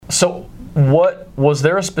So, what was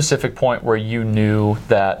there a specific point where you knew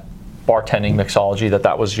that bartending, mixology,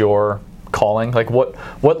 that was your calling? Like,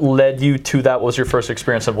 what led you to that? What was your first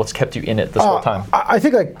experience, and what's kept you in it this whole time? I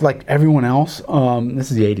think like everyone else,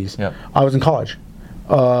 this is the 80s. Yep. I was in college,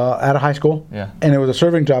 out of high school, and it was a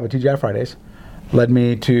serving job at TGI Fridays. Led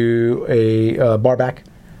me to a bar back,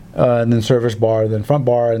 and then service bar, then front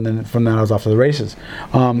bar, and then from that I was off to the races.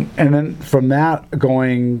 And then from that,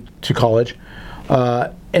 going to college,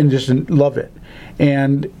 and just loved it.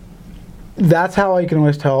 And that's how I can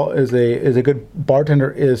always tell is a good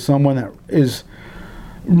bartender is someone that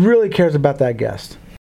really cares about that guest.